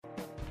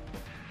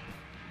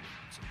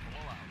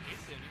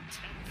inning,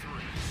 10-3.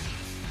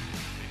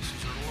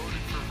 Bases are loaded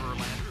for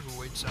Verlander, who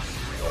waits on a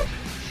 3-0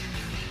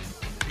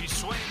 pitch. He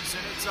swings,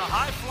 and it's a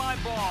high fly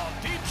ball,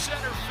 deep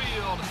center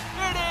field.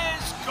 It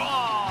is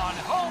gone!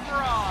 Home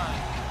run!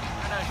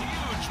 And a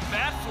huge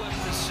bat flip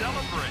to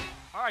celebrate.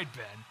 All right,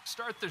 Ben,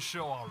 start the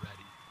show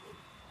already.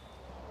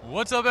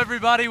 What's up,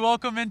 everybody?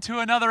 Welcome into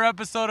another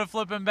episode of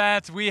Flippin'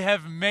 Bats. We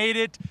have made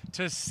it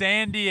to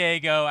San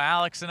Diego.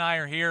 Alex and I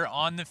are here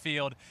on the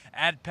field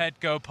at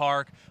Petco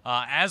Park.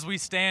 As we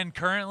stand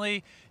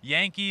currently,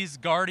 Yankees,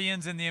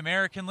 Guardians in the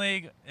American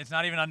League, it's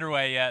not even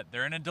underway yet.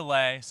 They're in a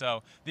delay.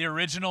 So the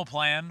original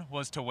plan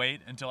was to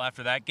wait until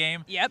after that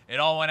game. Yep. It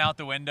all went out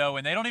the window,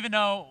 and they don't even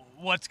know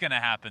what's going to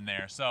happen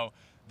there. So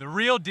the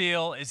real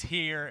deal is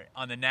here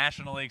on the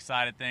National League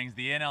side of things.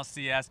 The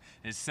NLCS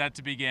is set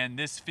to begin.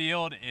 This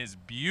field is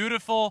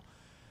beautiful.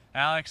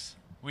 Alex,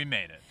 we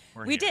made it.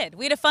 We did.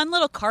 We had a fun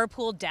little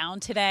carpool down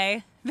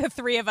today, the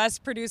three of us,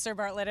 producer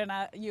Bartlett and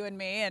you and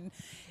me, and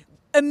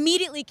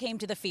immediately came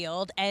to the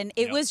field, and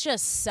it was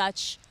just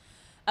such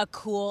a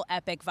cool,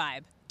 epic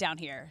vibe down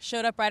here.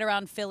 Showed up right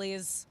around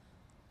Phillies.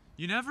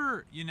 It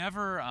never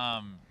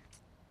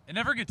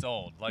gets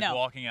old,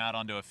 walking out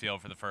onto a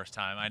field for the first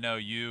time. I know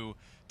you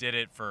did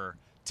it for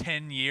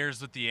 10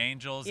 years with the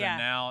Angels, and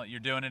now you're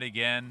doing it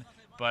again.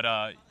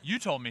 But you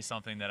told me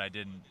something that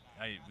it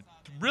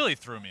really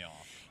threw me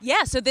off.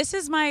 Yeah, so this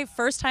is my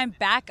first time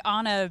back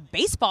on a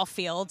baseball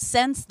field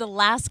since the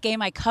last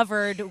game I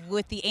covered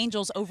with the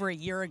Angels over a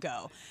year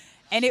ago.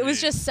 And it was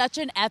just such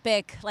an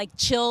epic,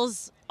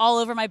 chills all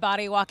over my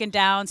body walking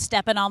down,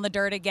 stepping on the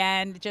dirt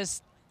again,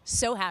 just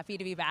so happy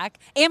to be back.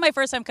 And my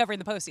first time covering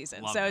the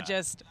postseason. Love so that.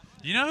 Just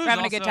you know who's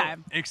having also a good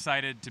time.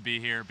 Excited to be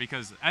here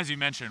because, as you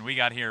mentioned, we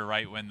got here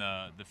right when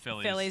the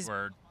Phillies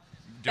were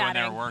doing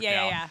their workout.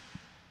 Yeah.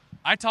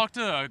 I talked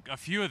to a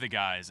few of the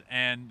guys,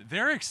 and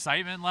their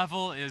excitement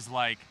level is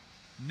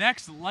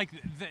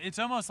it's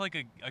almost like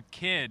a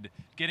kid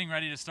getting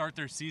ready to start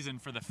their season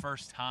for the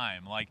first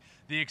time. Like,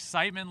 the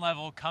excitement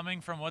level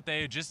coming from what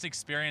they just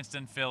experienced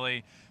in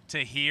Philly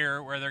to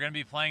here where they're going to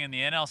be playing in the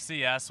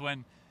NLCS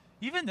when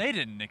even they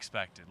didn't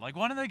expect it. Like,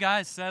 one of the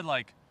guys said,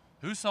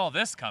 who saw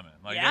this coming?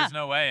 There's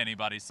no way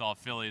anybody saw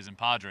Phillies and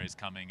Padres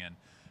coming, and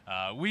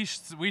we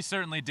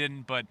certainly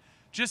didn't, but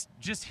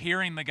just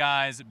hearing the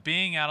guys,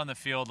 being out on the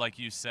field, like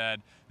you said,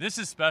 this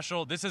is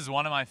special. This is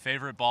one of my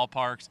favorite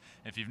ballparks.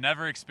 If you've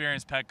never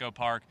experienced Petco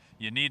Park,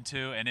 you need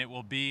to, and it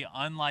will be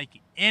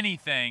unlike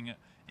anything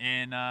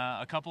in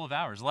a couple of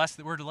hours.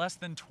 We're less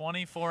than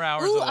 24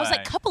 hours away. I was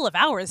like, couple of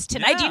hours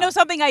tonight. Yeah. Do you know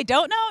something I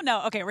don't know?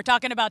 No. Okay, we're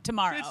talking about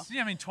tomorrow.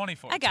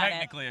 24. I got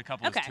Technically, it. a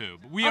couple Okay. is two.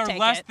 But we I'll are take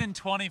less it. than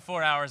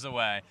 24 hours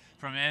away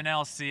from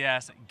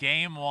NLCS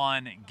Game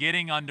 1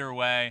 getting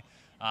underway.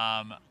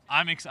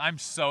 I'm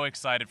so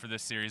excited for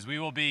this series. We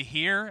will be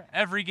here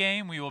every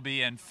game. We will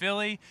be in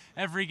Philly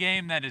every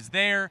game that is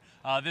there.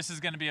 This is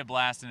going to be a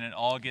blast, and it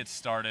all gets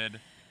started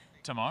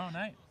tomorrow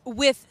night.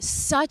 With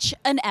such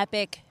an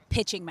epic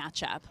pitching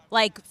matchup.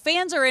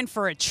 Fans are in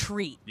for a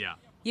treat. Yeah.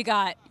 You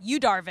got Yu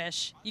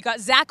Darvish, you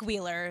got Zach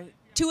Wheeler,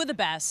 two of the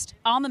best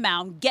on the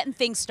mound, getting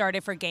things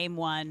started for Game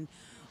 1.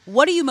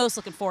 What are you most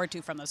looking forward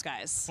to from those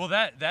guys? Well,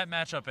 that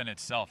matchup in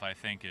itself, I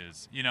think,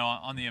 is,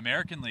 on the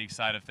American League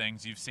side of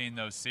things, you've seen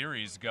those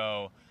series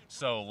go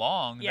so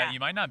long that you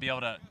might not be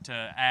able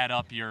to add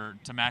up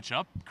to match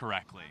up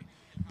correctly.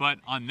 But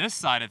on this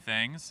side of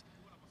things,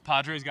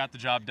 Padres got the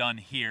job done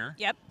here.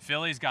 Yep.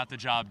 Phillies got the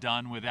job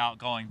done without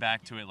going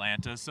back to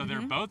Atlanta. So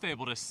they're both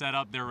able to set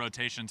up their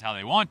rotations how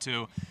they want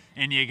to.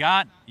 And you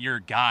got your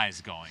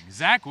guys going.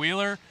 Zach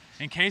Wheeler,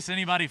 in case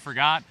anybody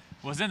forgot,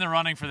 was in the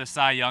running for the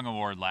Cy Young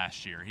Award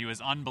last year. He was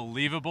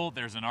unbelievable.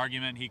 There's an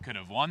argument he could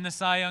have won the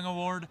Cy Young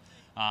Award.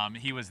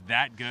 He was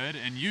that good.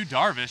 And Yu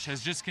Darvish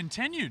has just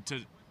continued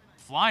to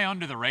fly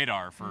under the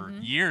radar for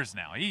years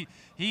now. He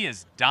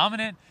is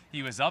dominant.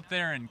 He was up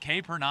there in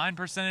K per 9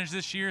 percentage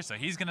this year, so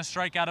he's going to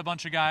strike out a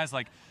bunch of guys.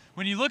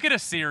 When you look at a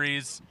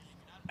series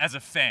as a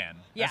fan,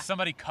 as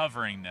somebody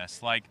covering this,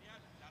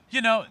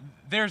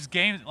 there's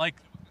games like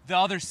the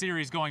other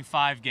series going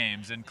 5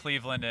 games in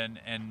Cleveland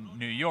and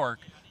New York.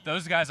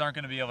 Those guys aren't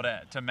going to be able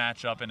to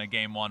match up in a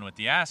Game 1 with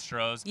the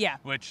Astros,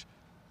 which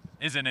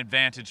is an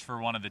advantage for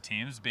one of the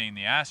teams, being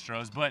the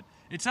Astros. But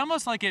it's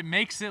almost like it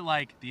makes it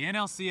like the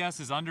NLCS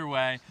is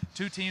underway,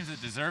 two teams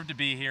that deserve to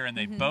be here, and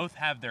they both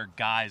have their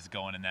guys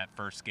going in that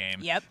first game.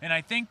 Yep. And I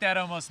think that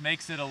almost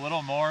makes it a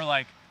little more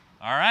like,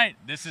 all right,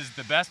 this is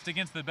the best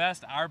against the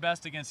best, our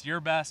best against your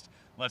best.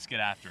 Let's get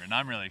after it. And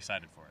I'm really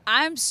excited for it.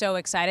 I'm so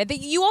excited.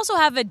 You also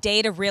have a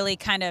day to really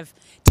kind of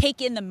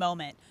take in the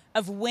moment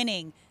of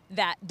winning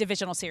that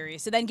divisional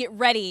series, so then get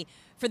ready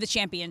for the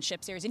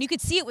championship series. And you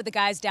could see it with the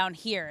guys down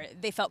here.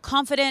 They felt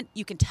confident.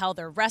 You can tell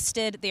they're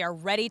rested. They are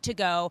ready to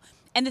go.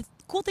 And the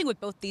cool thing with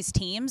both these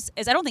teams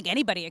is I don't think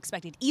anybody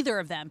expected either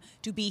of them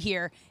to be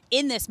here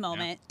in this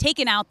moment,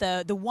 taking out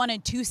the 1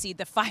 and 2 seed,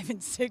 the 5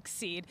 and 6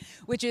 seed,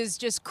 which is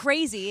just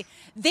crazy.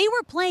 They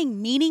were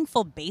playing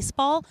meaningful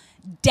baseball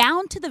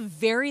down to the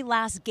very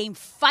last game,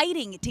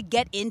 fighting to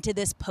get into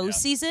this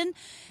postseason.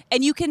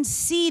 And you can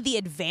see the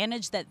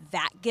advantage that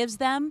gives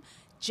them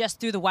just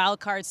through the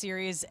wild card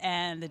series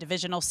and the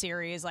divisional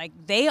series. Like,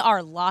 they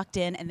are locked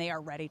in and they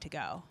are ready to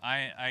go.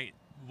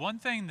 One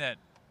thing that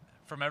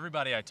from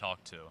everybody I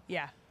talked to,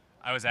 Yeah.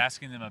 I was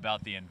asking them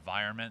about the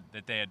environment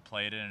that they had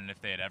played in and if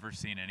they had ever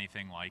seen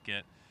anything like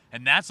it.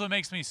 And that's what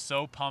makes me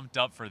so pumped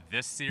up for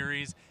this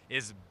series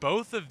is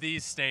both of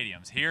these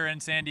stadiums here in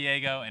San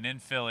Diego and in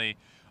Philly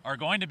are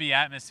going to be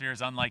atmospheres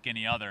unlike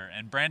any other.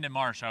 And Brandon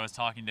Marsh, I was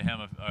talking to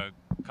him a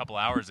couple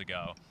hours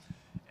ago,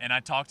 and I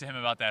talked to him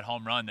about that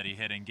home run that he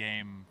hit in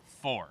Game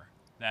 4,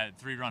 that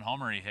 3-run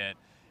homer he hit.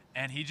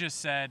 And he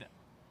just said,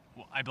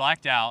 I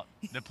blacked out.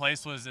 The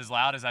place was as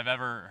loud as I've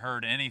ever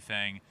heard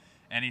anything.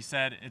 And he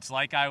said, it's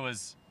like I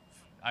was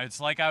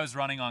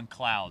running on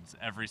clouds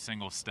every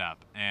single step.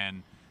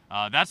 And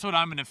that's what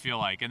I'm going to feel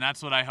like. And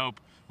that's what I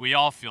hope we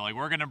all feel like.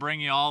 We're going to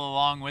bring you all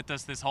along with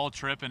us this whole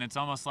trip. And it's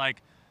almost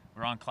like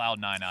we're on cloud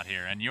 9 out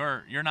here. And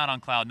you're not on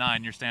cloud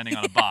 9. You're standing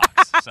on a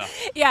box. So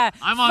yeah.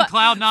 I'm on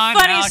cloud 9.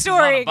 Funny Alex story,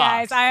 is on a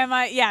box. guys.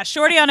 I am,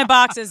 Shorty on a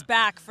box is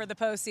back for the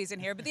postseason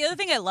here. But the other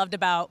thing I loved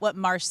about what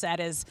Marsh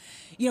said is,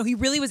 he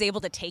really was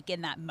able to take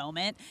in that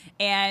moment.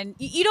 And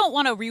you don't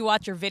want to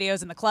rewatch your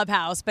videos in the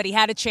clubhouse, but he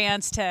had a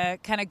chance to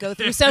kind of go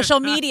through social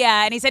media.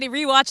 And he said he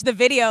rewatched the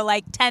video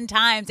like 10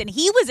 times. And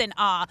he was in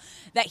awe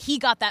that he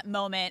got that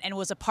moment and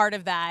was a part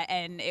of that.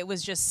 And it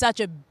was just such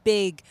a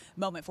big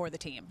moment for the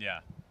team. Yeah,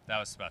 that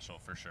was special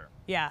for sure.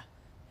 Yeah.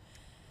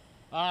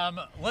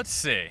 Let's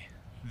see.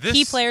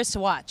 Key players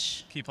to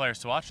watch. Key players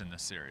to watch in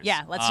this series.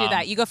 Yeah, let's do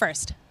that. You go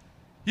first.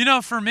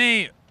 For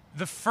me,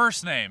 the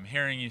first name,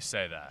 hearing you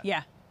say that.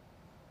 Yeah.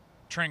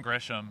 Trent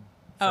Grisham,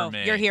 for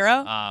me. Your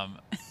hero?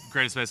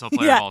 Greatest baseball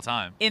player of all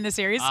time. In the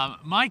series?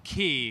 My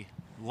key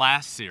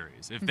last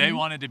series, if they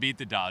wanted to beat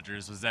the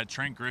Dodgers, was that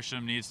Trent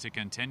Grisham needs to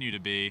continue to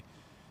be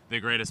the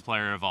greatest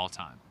player of all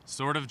time.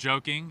 Sort of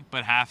joking,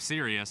 but half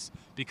serious,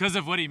 because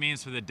of what he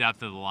means for the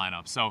depth of the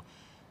lineup. So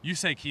you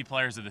say key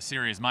players of the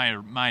series,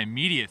 my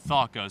immediate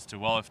thought goes to,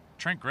 well, if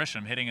Trent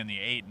Grisham hitting in the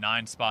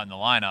 8-9 spot in the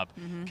lineup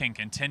can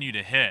continue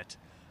to hit,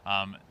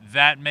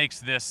 that makes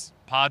this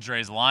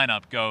Padres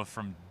lineup go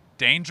from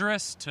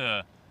dangerous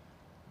to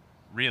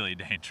really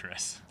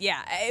dangerous.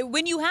 Yeah,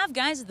 when you have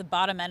guys at the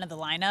bottom end of the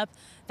lineup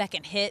that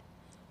can hit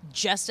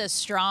just as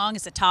strong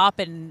as the top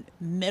and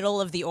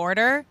middle of the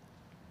order,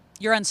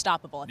 you're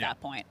unstoppable at that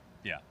point.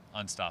 Yeah,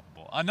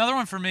 unstoppable. Another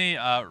one for me,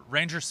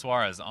 Ranger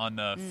Suarez on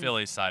the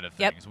Phillies side of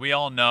things. We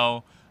all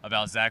know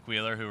about Zach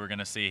Wheeler, who we're going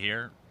to see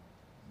here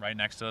right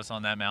next to us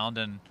on that mound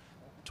in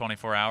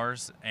 24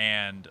 hours,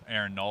 and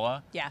Aaron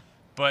Nola. Yeah.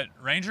 But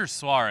Ranger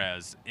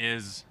Suarez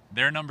is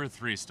their number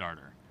 3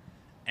 starter.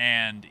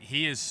 And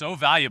he is so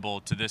valuable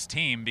to this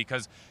team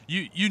because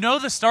you know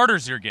the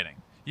starters you're getting.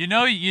 You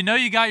know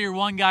you got your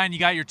 1 guy and you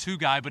got your 2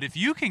 guy, but if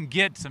you can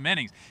get some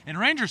innings, and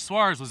Ranger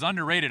Suarez was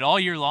underrated all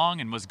year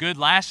long and was good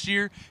last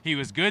year, he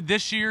was good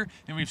this year,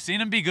 and we've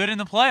seen him be good in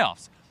the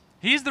playoffs.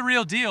 He's the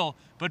real deal,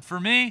 but for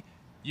me,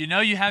 you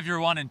have your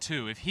 1 and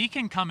 2. If he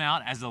can come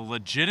out as a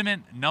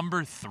legitimate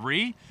number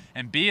 3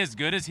 and be as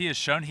good as he has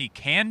shown he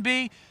can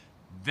be,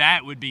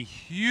 that would be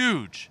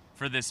huge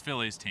for this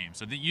Phillies team.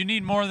 So that you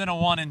need more than a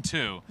 1 and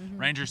 2.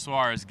 Ranger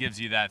Suarez gives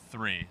you that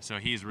 3, so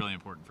he's really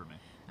important for me.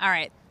 All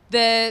right.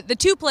 The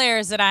 2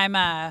 players that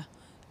I'm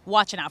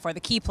watching out for, the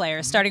key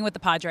players, starting with the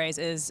Padres,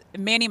 is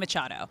Manny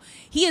Machado.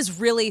 He has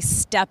really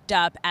stepped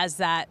up as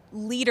that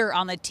leader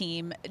on the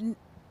team,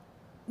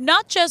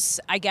 not just,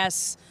 I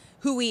guess,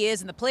 who he is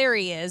and the player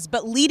he is,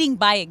 but leading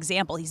by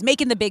example. He's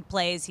making the big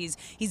plays.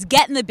 He's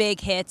getting the big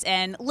hits.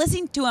 And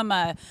listening to him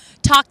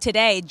talk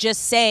today,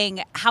 just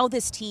saying how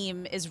this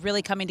team is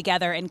really coming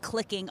together and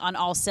clicking on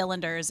all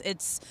cylinders.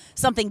 It's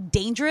something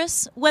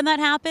dangerous when that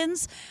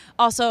happens.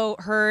 Also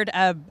heard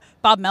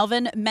Bob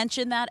Melvin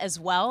mention that as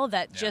well,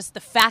 that just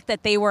the fact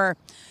that they were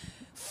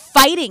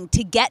fighting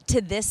to get to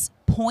this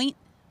point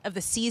of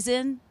the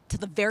season, to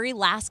the very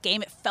last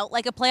game. It felt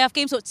like a playoff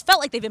game. So it's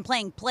felt like they've been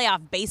playing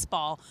playoff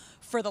baseball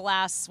for the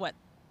last,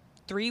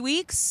 3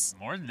 weeks?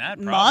 More than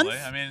that, probably.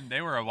 Month? I mean,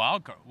 they were a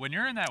wild card. When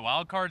you're in that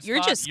wild card You're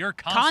spot, just you're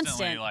constantly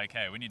constant. like,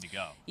 hey, we need to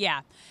go.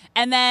 Yeah.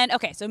 And then,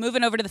 okay, so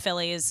moving over to the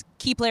Phillies,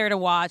 key player to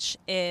watch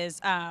is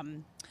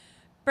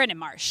Brandon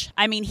Marsh.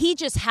 I mean, he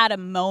just had a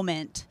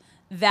moment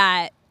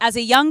that, as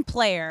a young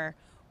player,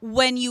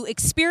 when you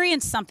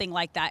experience something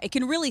like that, it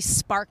can really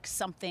spark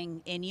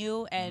something in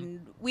you.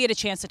 And we had a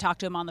chance to talk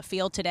to him on the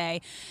field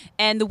today.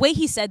 And the way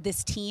he said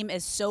this team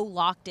is so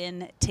locked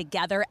in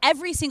together.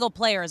 Every single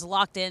player is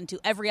locked into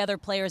every other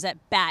player's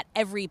at bat,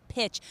 every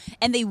pitch.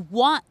 And they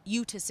want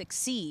you to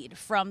succeed,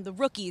 from the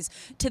rookies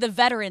to the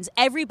veterans.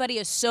 Everybody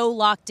is so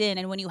locked in.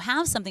 And when you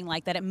have something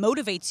like that, it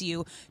motivates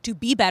you to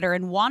be better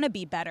and want to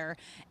be better.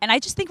 And I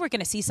just think we're going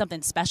to see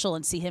something special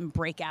and see him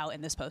break out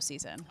in this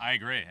postseason. I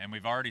agree. And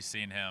we've already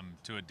seen him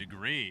to a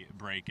degree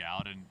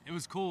breakout, and it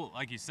was cool,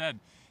 like you said,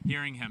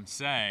 hearing him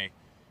say,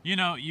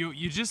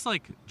 you just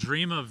like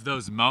dream of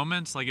those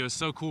moments. Like, it was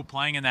so cool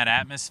playing in that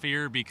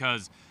atmosphere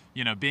because,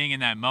 being in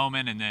that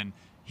moment, and then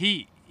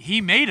he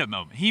made a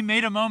moment. He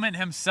made a moment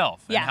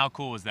himself. And how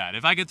cool was that?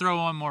 If I could throw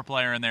one more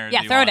player in there,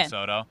 throw it in.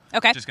 Soto.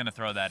 Okay. Just going to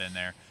throw that in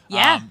there.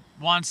 Yeah.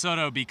 Juan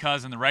Soto,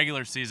 because in the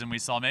regular season we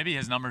saw maybe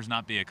his numbers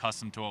not be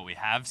accustomed to what we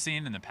have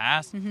seen in the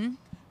past,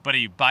 but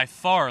he by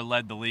far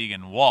led the league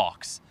in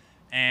walks.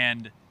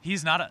 And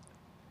he's not a –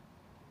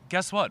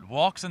 guess what?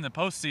 Walks in the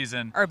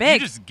postseason are big.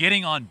 You're just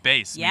getting on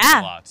base means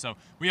a lot. So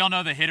we all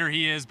know the hitter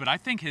he is, but I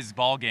think his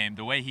ball game,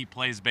 the way he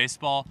plays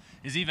baseball,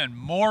 is even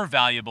more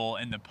valuable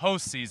in the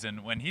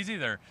postseason when he's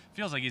either –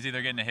 feels like he's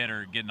either getting a hit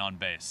or getting on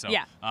base. So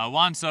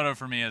Juan Soto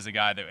for me is a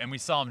guy that – and we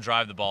saw him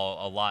drive the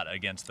ball a lot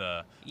against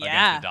the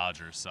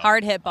Dodgers. So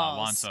hard hit balls.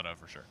 Juan Soto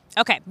for sure.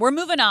 Okay, we're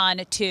moving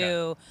on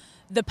to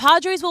the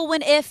Padres will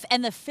win if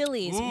and the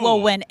Phillies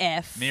will win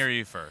if. Me or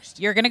you first?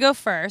 You're going to go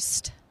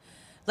first.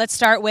 Let's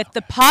start with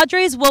the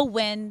Padres will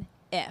win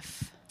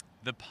if.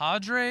 The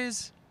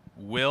Padres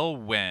will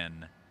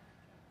win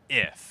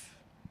if.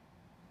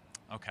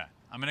 Okay.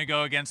 I'm going to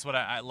go against what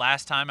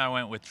last time I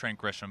went with Trent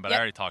Grisham, but I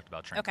already talked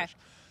about Trent Grisham.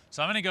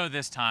 So I'm going to go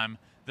this time.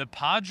 The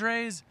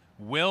Padres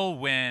will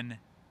win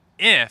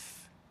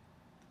if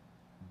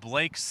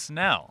Blake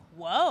Snell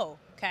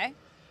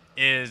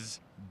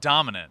is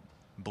dominant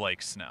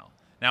Blake Snell.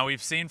 Now,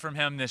 we've seen from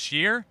him this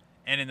year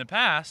and in the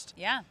past,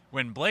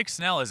 when Blake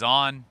Snell is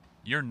on,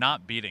 you're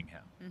not beating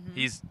him.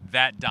 He's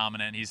that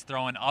dominant. He's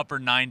throwing upper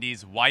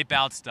 90s,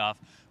 wipeout stuff.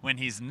 When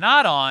he's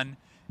not on,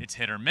 it's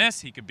hit or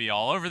miss. He could be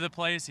all over the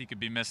place. He could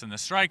be missing the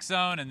strike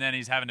zone, and then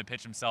he's having to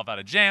pitch himself out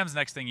of jams.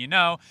 Next thing you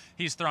know,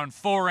 he's thrown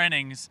 4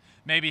 innings,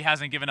 maybe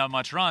hasn't given up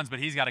much runs, but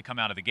he's got to come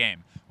out of the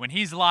game. When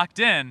he's locked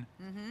in,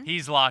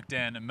 he's locked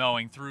in,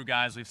 mowing through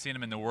guys. We've seen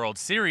him in the World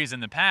Series in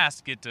the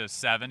past get to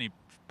 7. He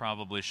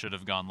probably should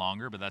have gone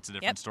longer, but that's a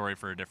different story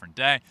for a different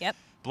day.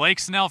 Blake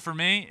Snell, for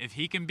me, if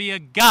he can be a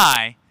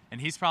guy, and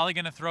he's probably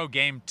going to throw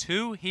game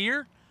 2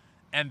 here,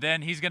 and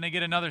then he's going to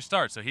get another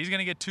start. So he's going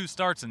to get 2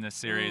 starts in this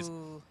series.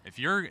 If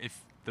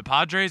the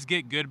Padres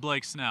get good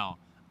Blake Snell,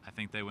 I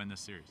think they win this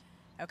series.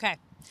 Okay.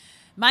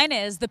 Mine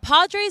is the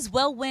Padres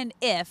will win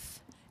if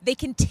they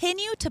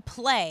continue to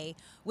play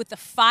with the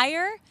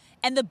fire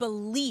and the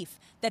belief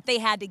that they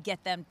had to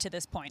get them to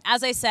this point.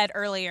 As I said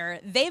earlier,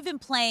 they've been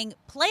playing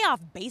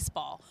playoff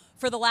baseball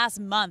for the last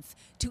month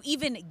to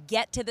even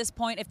get to this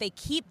point. If they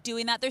keep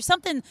doing that, there's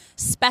something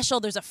special.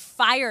 There's a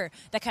fire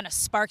that kind of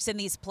sparks in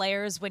these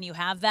players when you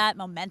have that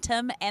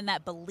momentum and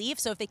that belief.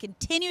 So if they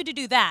continue to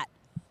do that,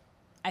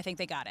 I think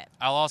they got it.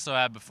 I'll also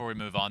add, before we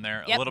move on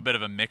there, a little bit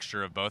of a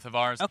mixture of both of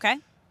ours. Okay.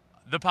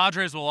 The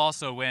Padres will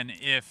also win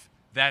if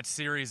that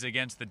series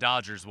against the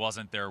Dodgers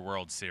wasn't their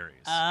World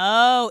Series.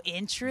 Oh,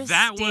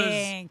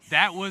 interesting.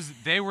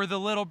 They were the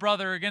little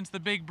brother against the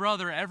big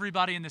brother.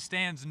 Everybody in the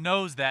stands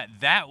knows that.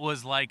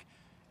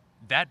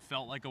 That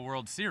felt like a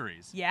World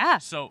Series. Yeah.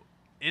 So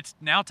it's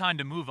now time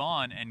to move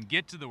on and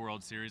get to the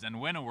World Series and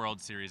win a World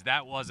Series.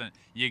 That wasn't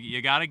 –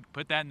 you got to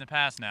put that in the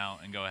past now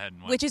and go ahead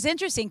and win. Which is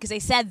interesting because they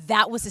said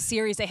that was the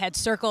series they had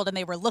circled and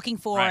they were looking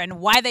for and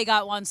why they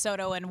got Juan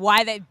Soto and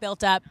why they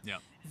built up. Yeah.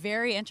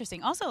 Very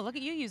interesting. Also, look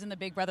at you using the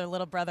big brother,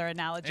 little brother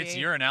analogy. It's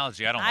your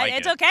analogy. I don't like it.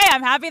 It's okay.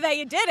 I'm happy that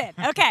you did it.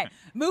 Okay,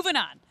 moving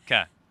on.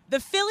 Okay. The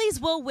Phillies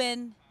will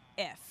win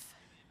if.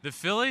 The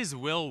Phillies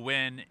will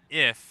win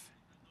if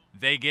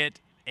they get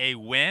a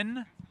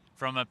win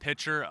from a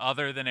pitcher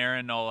other than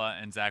Aaron Nola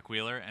and Zach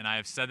Wheeler. And I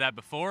have said that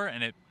before,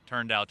 and it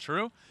turned out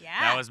true. Yeah.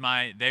 That was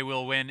they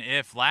will win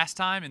if last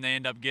time, and they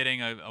end up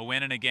getting a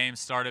win in a game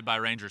started by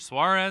Ranger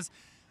Suarez.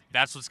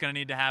 That's what's going to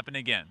need to happen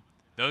again.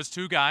 Those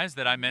 2 guys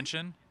that I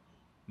mentioned,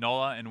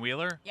 Nola and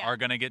Wheeler, are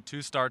going to get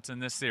 2 starts in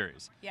this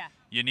series. Yeah.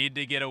 You need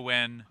to get a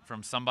win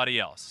from somebody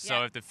else. Yeah.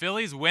 So if the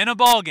Phillies win a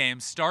ball game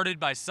started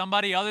by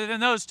somebody other than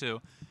those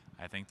 2,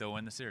 I think they'll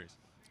win the series.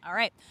 All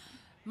right.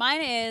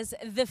 Mine is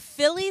the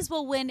Phillies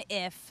will win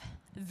if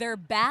their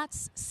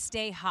bats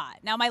stay hot.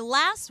 Now, my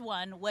last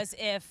one was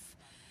if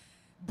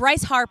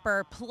Bryce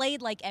Harper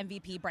played like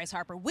MVP Bryce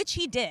Harper, which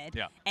he did,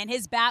 and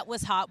his bat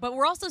was hot. But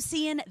we're also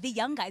seeing the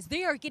young guys.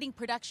 They are getting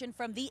production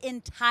from the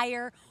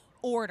entire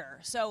order.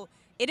 So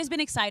it has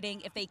been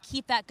exciting. If they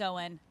keep that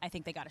going, I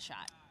think they got a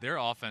shot. Their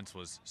offense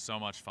was so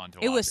much fun to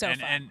watch. It was so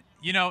fun. And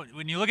you know,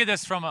 when you look at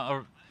this from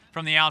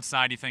the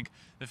outside, you think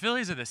the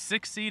Phillies are the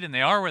 6th seed and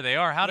they are where they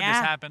are. How did this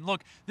happen?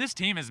 Look, this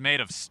team is made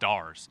of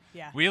stars.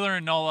 Yeah. Wheeler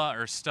and Nola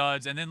are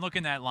studs. And then look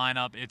in that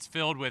lineup. It's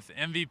filled with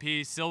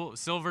MVP,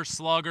 silver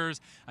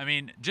sluggers. I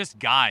mean, just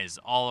guys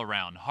all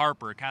around.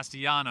 Harper,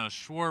 Castellanos,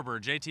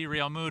 Schwarber, JT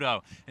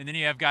Realmuto. And then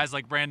you have guys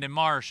like Brandon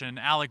Marsh and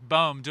Alec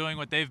Boehm doing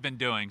what they've been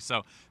doing.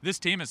 So this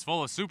team is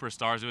full of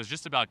superstars. It was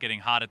just about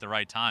getting hot at the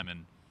right time,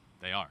 and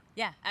they are.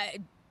 Yeah.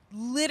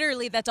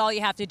 Literally, that's all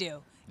you have to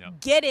do. Yep.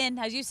 Get in,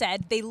 as you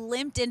said. They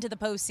limped into the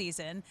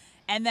postseason,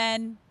 and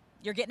then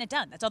you're getting it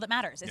done. That's all that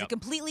matters. It's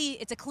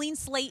it's a clean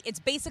slate. It's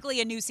basically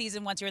a new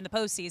season once you're in the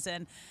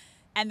postseason,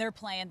 and they're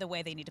playing the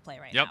way they need to play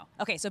right now.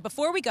 Okay, so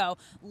before we go,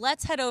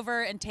 let's head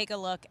over and take a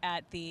look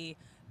at the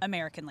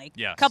American League.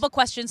 Yes. Couple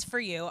questions for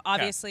you.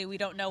 Obviously, we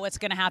don't know what's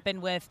going to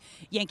happen with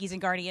Yankees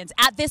and Guardians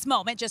at this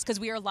moment, just because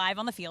we are live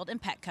on the field in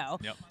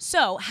Petco. Yep.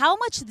 So, how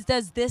much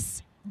does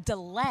this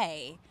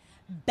delay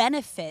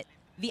benefit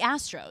the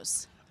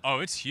Astros? Oh,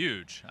 it's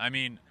huge. I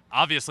mean,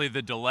 obviously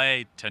the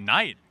delay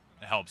tonight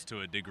helps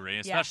to a degree,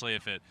 especially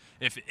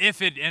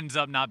if it ends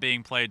up not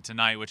being played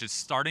tonight, which is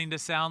starting to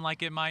sound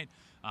like it might.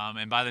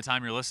 And by the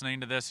time you're listening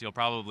to this, you'll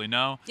probably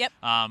know. Yep.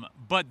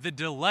 But the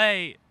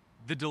delay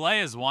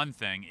is one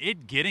thing.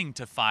 It getting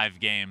to 5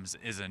 games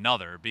is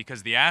another,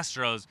 because the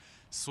Astros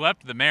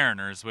swept the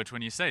Mariners, which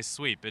when you say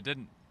sweep, it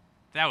didn't.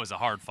 That was a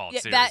hard-fought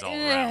series all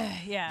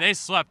around. They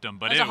swept them,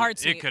 but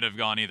it could have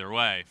gone either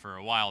way for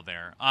a while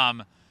there.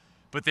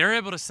 But they're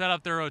able to set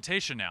up their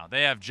rotation now.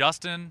 They have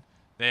Justin,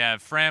 they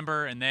have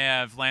Framber, and they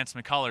have Lance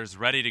McCullers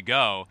ready to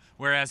go,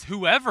 whereas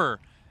whoever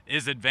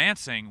is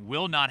advancing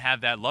will not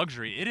have that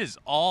luxury. It is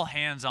all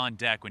hands on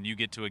deck when you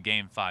get to a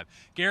Game 5.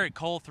 Garrett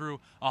Cole threw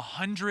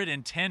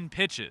 110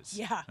 pitches.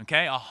 Yeah.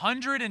 Okay,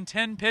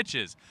 110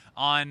 pitches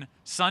on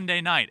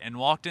Sunday night and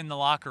walked in the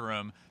locker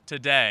room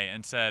today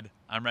and said,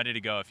 I'm ready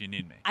to go if you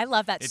need me. I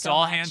love that It's so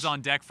all much. hands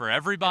on deck for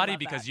everybody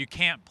because you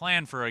can't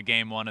plan for a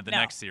Game 1 of the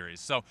next series.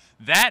 So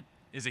that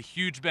is a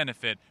huge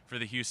benefit for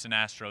the Houston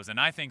Astros, and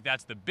I think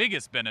that's the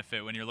biggest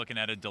benefit when you're looking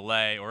at a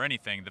delay or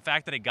anything. The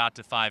fact that it got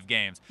to 5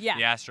 games, the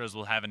Astros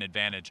will have an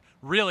advantage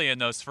really in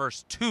those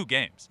first 2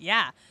 games.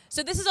 Yeah.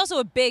 So this is also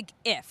a big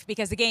if,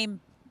 because the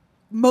game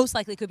most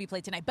likely could be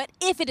played tonight. But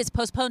if it is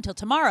postponed till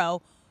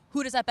tomorrow,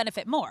 who does that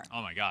benefit more?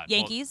 Oh, my God.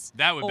 Yankees?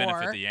 Well, that would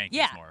benefit the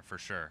Yankees more, for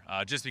sure.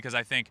 Just because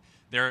I think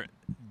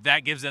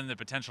that gives them the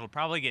potential to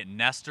probably get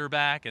Nestor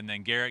back and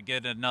then Garrett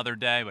get another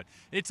day. But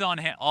it's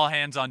all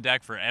hands on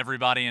deck for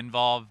everybody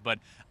involved. But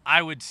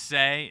I would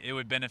say it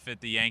would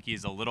benefit the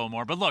Yankees a little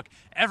more. But look,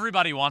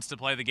 everybody wants to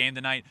play the game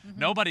tonight.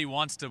 Nobody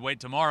wants to wait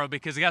tomorrow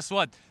because guess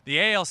what? The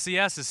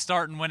ALCS is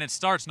starting when it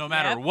starts no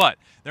matter what.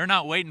 They're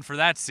not waiting for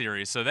that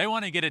series. So they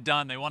want to get it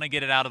done. They want to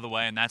get it out of the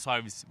way, and that's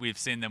why we've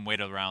seen them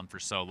wait around for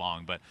so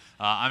long. But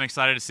I'm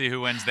excited to see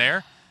who wins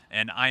there,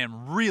 and I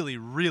am really,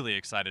 really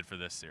excited for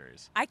this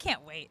series. I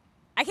can't wait.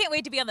 I can't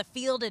wait to be on the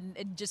field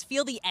and just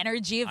feel the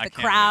energy of the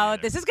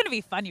crowd. This is going to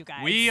be fun, you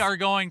guys. We are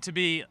going to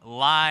be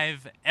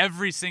live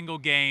every single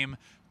game,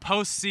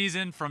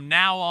 postseason from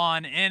now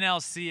on,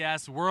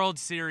 NLCS, World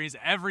Series,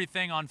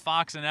 everything on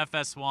Fox and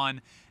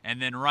FS1.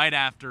 And then right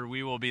after,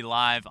 we will be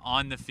live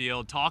on the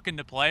field, talking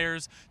to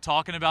players,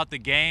 talking about the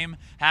game,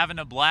 having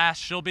a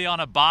blast. She'll be on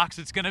a box.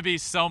 It's going to be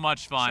so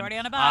much fun. Shorty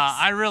on a box.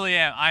 I really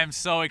am. I am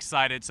so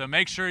excited. So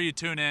make sure you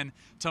tune in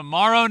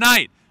tomorrow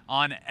night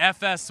on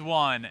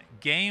FS1,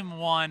 Game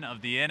 1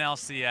 of the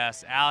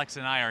NLCS. Alex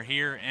and I are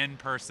here in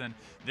person.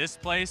 This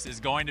place is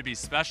going to be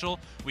special.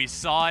 We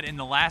saw it in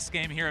the last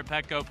game here at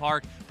Petco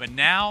Park, but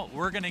now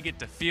we're going to get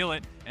to feel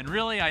it. And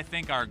really, I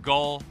think our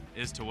goal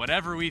is to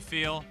whatever we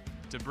feel,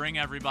 to bring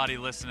everybody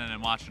listening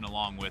and watching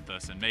along with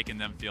us and making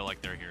them feel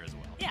like they're here as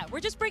well. Yeah, we're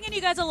just bringing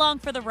you guys along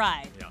for the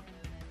ride. Yeah.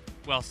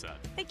 Well said.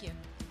 Thank you.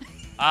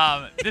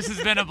 This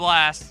has been a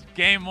blast.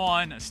 Game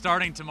 1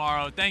 starting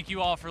tomorrow. Thank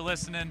you all for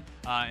listening.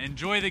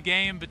 Enjoy the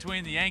game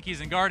between the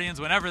Yankees and Guardians.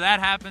 Whenever that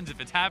happens,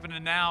 if it's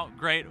happening now,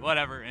 great,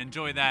 whatever.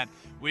 Enjoy that.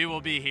 We will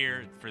be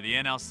here for the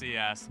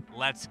NLCS.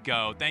 Let's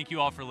go. Thank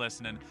you all for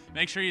listening.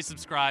 Make sure you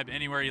subscribe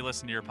anywhere you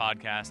listen to your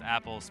podcast,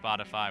 Apple,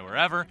 Spotify,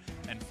 wherever,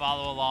 and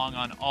follow along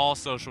on all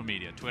social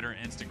media, Twitter,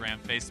 Instagram,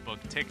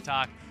 Facebook,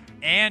 TikTok,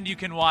 and you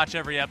can watch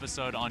every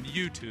episode on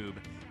YouTube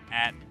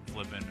at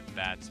Flippin'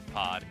 Bats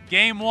Pod.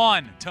 Game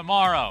 1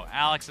 tomorrow.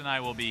 Alex and I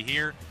will be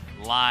here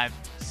live.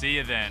 See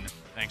you then.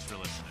 Thanks for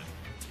listening.